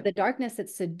 That's right. the darkness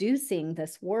that's seducing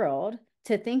this world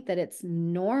to think that it's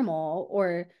normal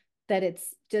or that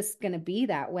it's just going to be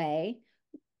that way.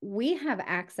 We have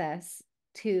access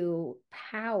to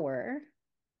power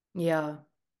Yeah.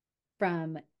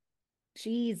 from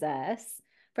Jesus,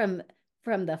 from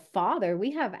from the Father.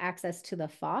 We have access to the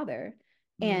Father,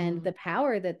 and Mm. the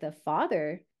power that the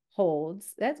Father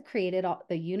holds, that's created all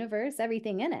the universe,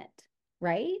 everything in it,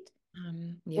 right?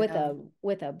 Yeah.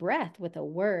 With a breath, with a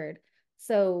word.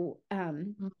 So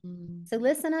Mm. so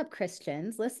listen up,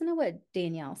 Christians. Listen to what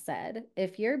Danielle said.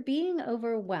 If you're being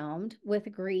overwhelmed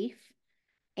with grief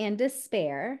and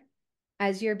despair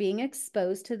as you're being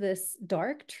exposed to this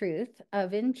dark truth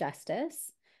of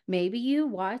injustice. Maybe you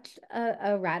watched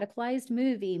a radicalized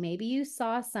movie. Maybe you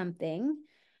saw something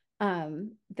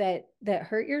that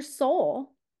hurt your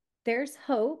soul. There's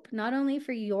hope not only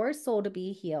for your soul to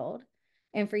be healed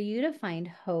and for you to find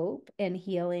hope and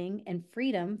healing and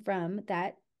freedom from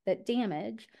that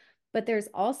damage, but there's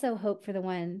also hope for the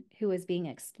one who is being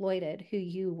exploited, who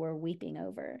you were weeping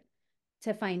over,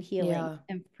 to find healing Yeah.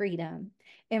 and freedom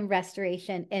and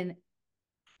restoration. And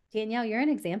Danielle, you're an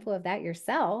example of that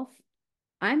yourself.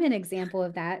 I'm an example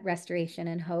of that restoration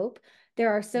and hope. There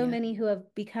are so Yeah. many who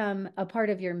have become a part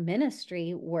of your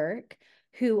ministry work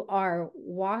who are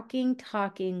walking,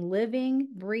 talking, living,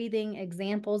 breathing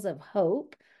examples of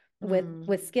hope Mm.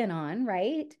 with skin on,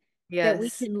 right? That we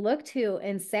Yes. can look to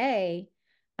and say,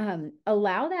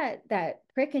 allow that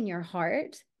prick in your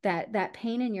heart, that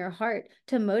pain in your heart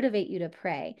to motivate you to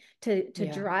pray, to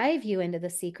Yeah. drive you into the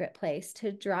secret place,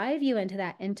 to drive you into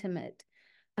that intimate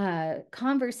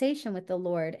conversation with the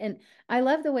Lord. And I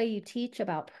love the way you teach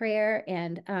about prayer.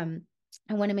 And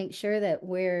I want to make sure that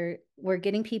we're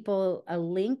getting people a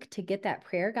link to get that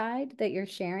prayer guide that you're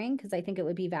sharing, because I think it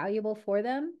would be valuable for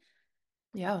them.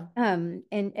 Yeah. And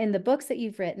the books that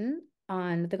you've written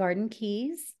on the Garden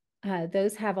Keys,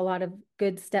 those have a lot of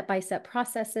good step-by-step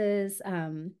processes,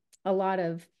 a lot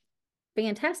of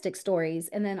fantastic stories,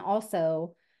 and then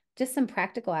also just some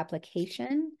practical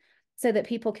application so that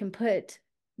people can put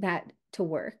that to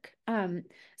work.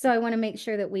 So I want to make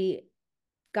sure that we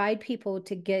guide people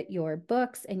to get your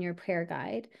books and your prayer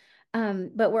guide.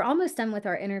 But we're almost done with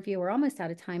our interview. We're almost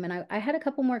out of time. And I had a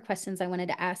couple more questions I wanted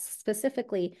to ask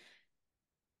specifically.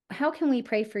 How can we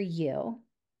pray for you,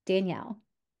 Danielle,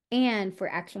 and for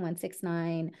Action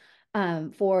 169,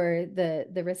 for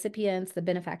the recipients, the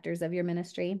benefactors of your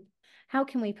ministry? how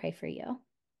can we pray for you?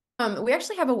 We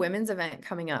actually have a women's event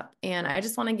coming up, and I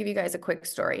just want to give you guys a quick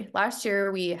story. Last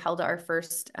year, we held our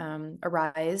first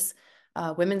Arise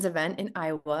women's event in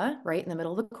Iowa, right in the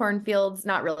middle of the cornfields.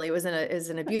 Not really, it was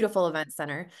in a beautiful event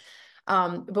center.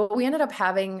 But we ended up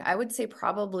having, I would say,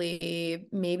 probably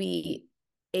maybe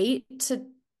eight to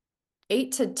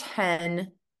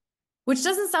 10, which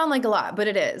doesn't sound like a lot, but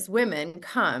it is. Women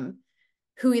come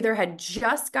who either had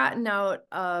just gotten out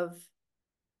of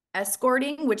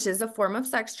escorting, which is a form of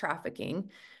sex trafficking,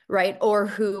 right? Or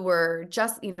who were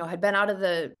just, had been out of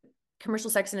the commercial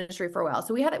sex industry for a while.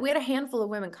 So we had a handful of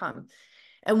women come.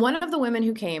 And one of the women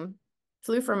who came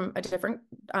flew from a different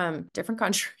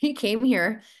country, came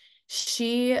here.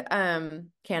 She,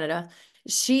 Canada,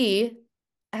 she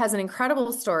has an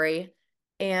incredible story.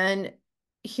 And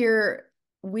here,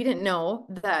 we didn't know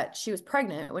that she was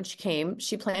pregnant when she came.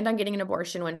 She planned on getting an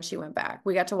abortion when she went back.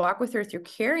 We got to walk with her through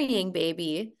carrying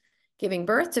baby, giving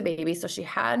birth to baby. So she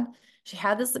had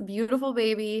this beautiful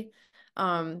baby,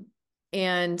 and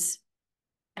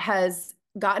has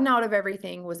gotten out of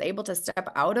everything, was able to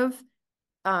step out of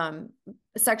um,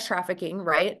 sex trafficking,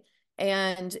 right?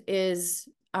 And is,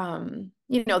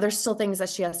 there's still things that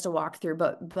she has to walk through,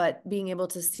 but being able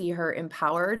to see her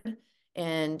empowered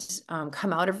and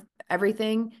come out of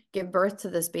everything, give birth to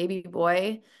this baby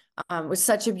boy, was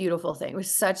such a beautiful thing. It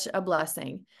was such a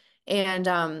blessing.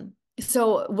 And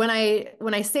so when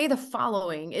I say the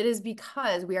following, it is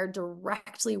because we are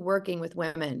directly working with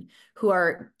women who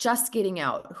are just getting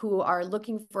out, who are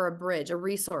looking for a bridge, a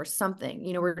resource, something.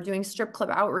 We're doing strip club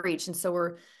outreach, and so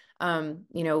we're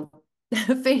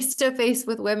face to face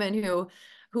with women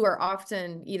who are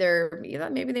often either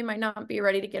maybe they might not be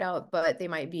ready to get out, but they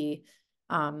might be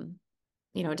down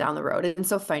the road. And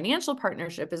so financial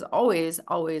partnership is always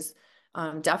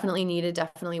definitely needed,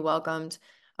 definitely welcomed.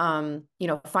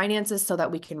 Finances so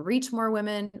that we can reach more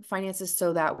women, finances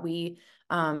so that we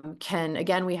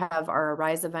again, we have our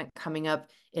Arise event coming up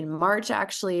in March,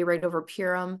 actually, right over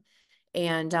Purim.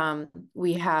 And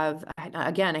we have,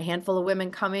 again, a handful of women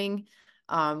coming.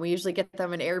 We usually get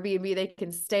them an Airbnb they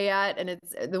can stay at. And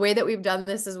it's the way that we've done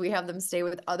this is we have them stay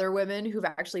with other women who've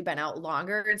actually been out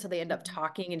longer. And so they end up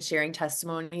talking and sharing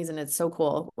testimonies. And it's so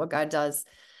cool what God does.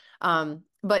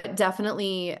 But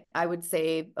definitely, I would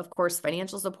say, of course,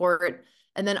 financial support,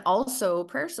 and then also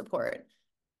prayer support.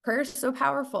 Prayer is so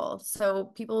powerful. So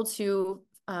people to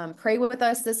pray with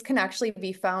us. This can actually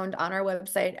be found on our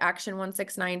website,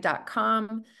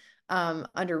 action169.com.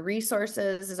 Under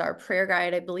resources is our prayer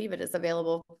guide. I believe it is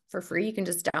available for free. You can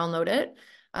just download it.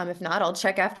 If not, I'll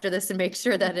check after this and make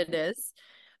sure that it is.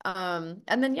 And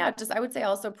then, yeah, just I would say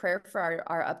also prayer for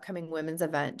our upcoming women's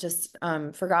event, just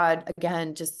for God,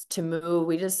 again, just to move.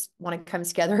 We just want to come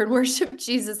together and worship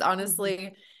Jesus,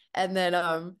 honestly. And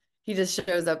then he just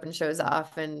shows up and shows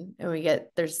off, and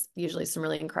there's usually some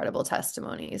really incredible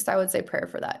testimonies. So I would say prayer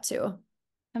for that too.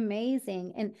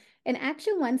 Amazing. And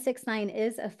Action 169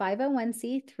 is a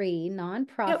 501(c)(3) Yep.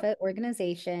 nonprofit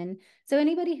organization. So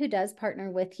anybody who does partner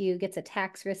with you gets a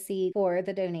tax receipt for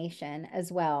the donation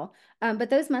as well. But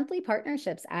those monthly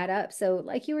partnerships add up. So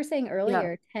like you were saying Yeah.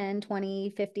 earlier, 10,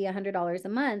 20, 50, $100 a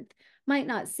month might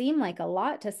not seem like a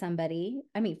lot to somebody.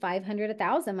 I mean, 500,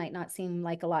 1,000 might not seem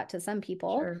like a lot to some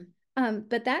people. Sure.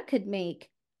 But that could make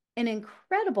an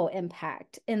incredible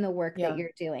impact in the work that Yeah.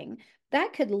 you're doing.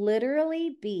 That could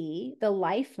literally be the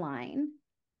lifeline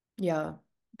Yeah.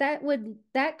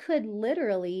 that could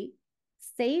literally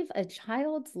save a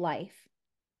child's life.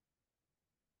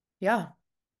 Yeah.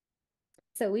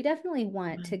 So we definitely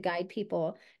want to guide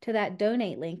people to that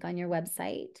donate link on your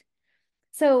website.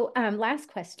 So last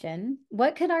question,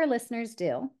 what could our listeners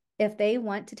do if they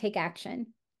want to take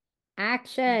action?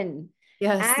 Action.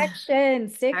 Yes. Action Action.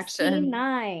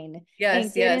 69 and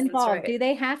Yes. get Yes. That's involved. right. Do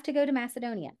they have to go to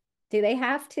Macedonia? Do they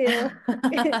have to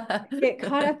get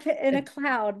caught up in a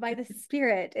cloud by the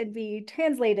Spirit and be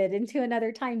translated into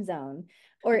another time zone?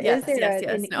 Or is Yes. there Yes.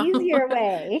 an Yes. No. easier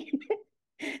way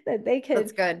that they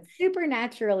That's could good.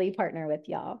 supernaturally partner with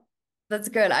y'all? That's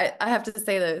good. I have to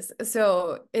say this.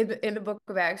 So in the book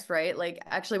of Acts, right? Like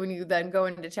actually when you then go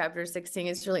into chapter 16,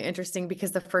 it's really interesting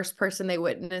because the first person they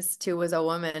witnessed to was a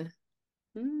woman.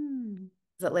 Mm,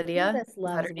 Is it Lydia? Jesus Is that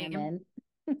loves her name? women.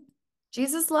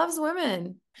 Jesus loves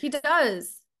women. He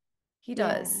does. He Yeah.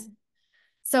 does.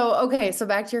 So, okay, so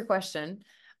back to your question.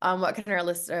 What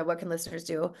can listeners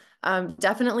do?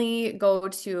 Definitely go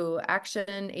to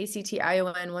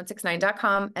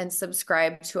action169.com and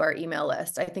subscribe to our email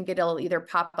list. I think it'll either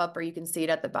pop up or you can see it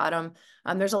at the bottom.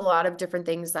 There's a lot of different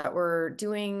things that we're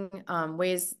doing,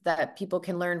 ways that people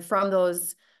can learn from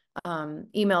those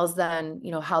emails then,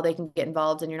 how they can get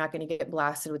involved, and you're not going to get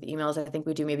blasted with emails. I think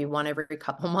we do maybe one every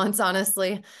couple months,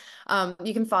 honestly.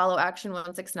 You can follow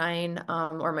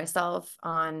Action169 or myself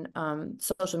on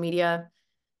social media,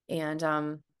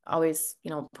 and always,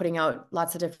 putting out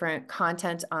lots of different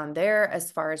content on there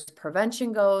as far as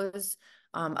prevention goes,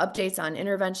 updates on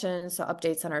intervention, so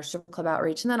updates on our strip club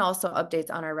outreach, and then also updates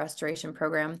on our restoration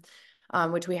program,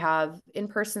 which we have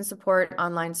in-person support,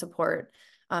 online support.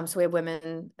 So we have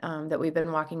women that we've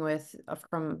been walking with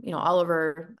from, all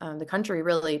over the country,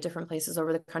 really different places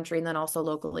over the country, and then also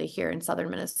locally here in Southern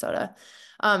Minnesota.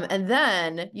 And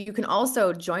then you can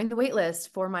also join the wait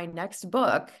list for my next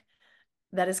book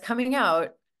that is coming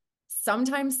out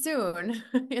sometime soon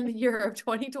in the year of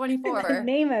 2024. In the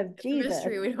name of It's a Jesus.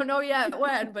 mystery. We don't know yet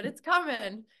when, but it's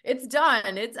coming. It's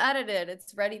done. It's edited.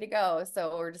 It's ready to go.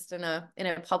 So we're just in a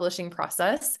publishing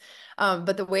process.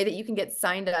 But the way that you can get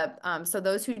signed up, so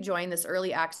those who join this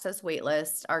early access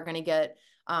waitlist are going to get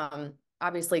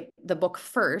obviously the book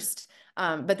first,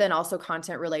 but then also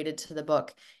content related to the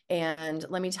book. And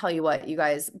let me tell you what, you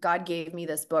guys, God gave me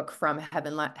this book from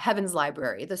heaven's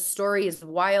library. The story is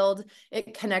wild.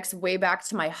 It connects way back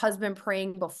to my husband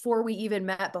praying before we even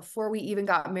met, before we even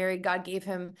got married. God gave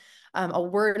him a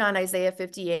word on Isaiah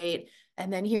 58.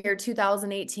 And then here,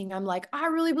 2018, I'm like, I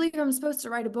really believe I'm supposed to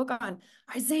write a book on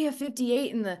Isaiah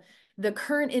 58 and the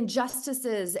current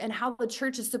injustices and how the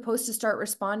church is supposed to start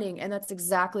responding. And that's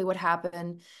exactly what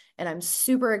happened. And I'm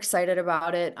super excited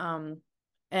about it.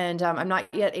 And I'm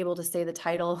not yet able to say the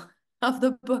title of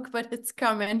the book, but it's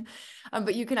coming.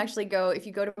 But you can actually go, if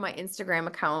you go to my Instagram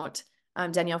account,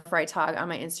 Danielle Freitag on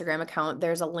my Instagram account,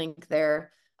 there's a link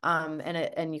there.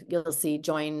 And you'll see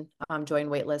join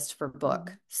waitlist for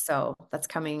book. So that's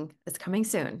coming. It's coming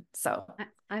soon. So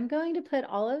I'm going to put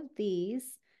all of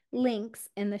these links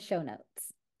in the show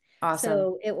notes. awesome.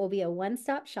 So it will be a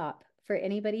one-stop shop for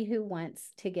anybody who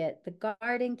wants to get the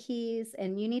garden keys,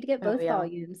 and you need to get both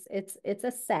volumes. It's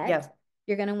a set. Yeah.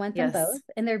 You're going to want them both,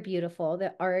 and they're beautiful.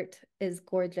 The art is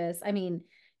gorgeous. I mean,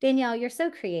 Danielle, you're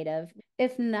so creative.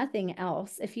 If nothing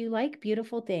else, if you like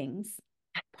beautiful things,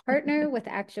 partner with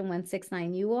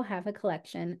Action169. You will have a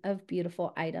collection of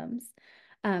beautiful items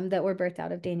that were birthed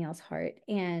out of Danielle's heart.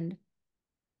 And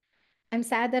I'm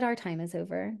sad that our time is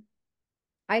over.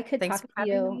 I could Thanks talk for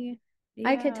to having you. me.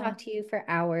 I could talk to you for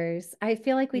hours. I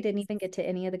feel like we didn't even get to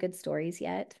any of the good stories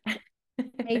yet.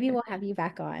 Maybe we'll have you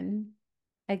back on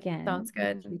again Sounds in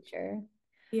the good. future.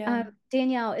 Yeah.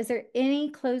 Danielle, is there any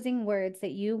closing words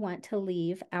that you want to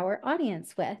leave our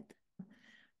audience with?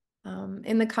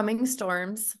 In the coming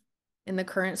storms, in the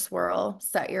current swirl,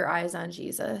 set your eyes on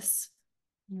Jesus.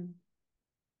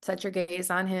 Set your gaze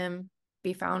on him.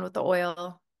 Be found with the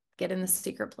oil. Get in the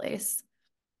secret place.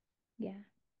 Yeah.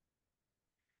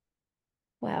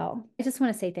 Well, I just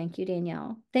want to say thank you,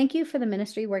 Danielle. Thank you for the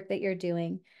ministry work that you're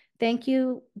doing. Thank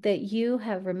you that you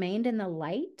have remained in the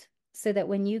light so that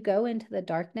when you go into the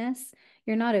darkness,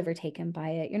 you're not overtaken by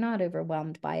it. You're not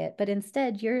overwhelmed by it, but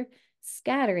instead you're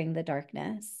scattering the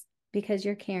darkness because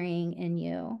you're carrying in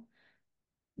you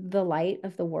the light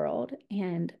of the world.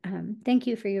 And thank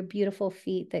you for your beautiful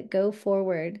feet that go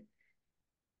forward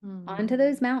onto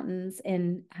those mountains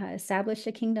and establish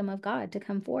the kingdom of God to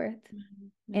come forth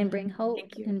and bring hope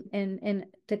and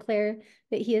declare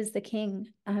that he is the king.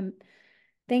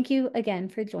 Thank you again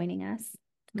for joining us.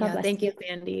 God bless thank you,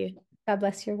 Sandy. God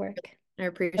bless your work. I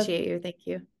appreciate you. Thank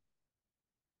you.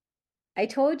 I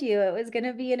told you it was going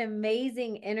to be an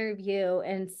amazing interview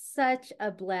and such a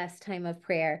blessed time of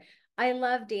prayer. I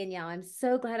love Danielle. I'm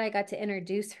so glad I got to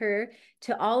introduce her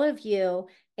to all of you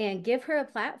and give her a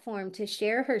platform to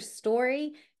share her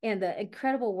story and the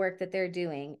incredible work that they're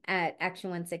doing at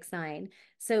Action169.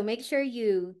 So make sure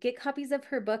you get copies of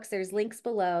her books. There's links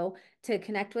below to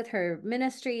connect with her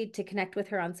ministry, to connect with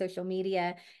her on social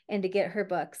media, and to get her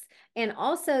books. And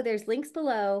also there's links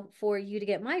below for you to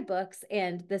get my books,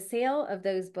 and the sale of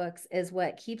those books is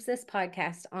what keeps this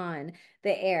podcast on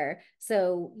the air.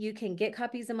 So you can get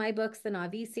copies of my books, the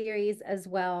Navi series as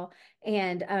well.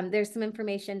 And there's some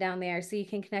information down there so you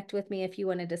can connect with me if you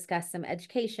want to discuss some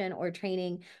education or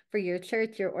training for your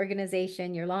church, your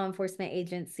organization, your law enforcement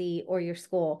agency, or your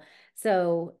school.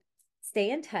 So stay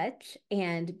in touch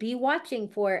and be watching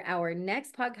for our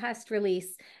next podcast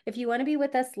release. If you want to be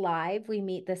with us live, we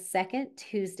meet the second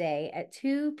Tuesday at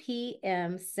 2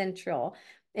 p.m. Central.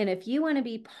 And if you want to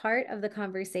be part of the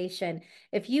conversation,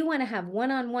 if you want to have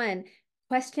one-on-one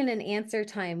question and answer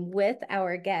time with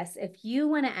our guests, if you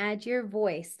want to add your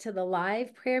voice to the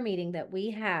live prayer meeting that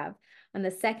we have on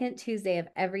the second Tuesday of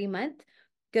every month,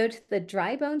 go to the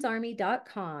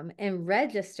drybonesarmy.com and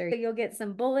register. You'll get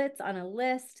some bullets on a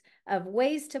list of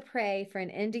ways to pray for an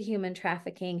end to human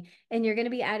trafficking. And you're going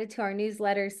to be added to our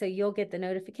newsletter, so you'll get the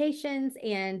notifications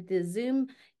and the Zoom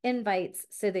invites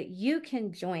so that you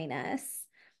can join us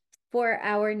for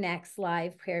our next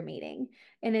live prayer meeting.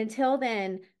 And until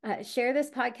then, share this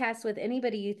podcast with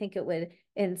anybody you think it would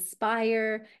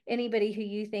inspire, anybody who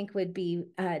you think would be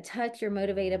touched or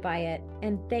motivated by it.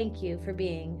 And thank you for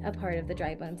being a part of the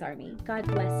Dry Bones Army. God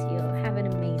bless you. Have an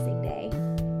amazing day.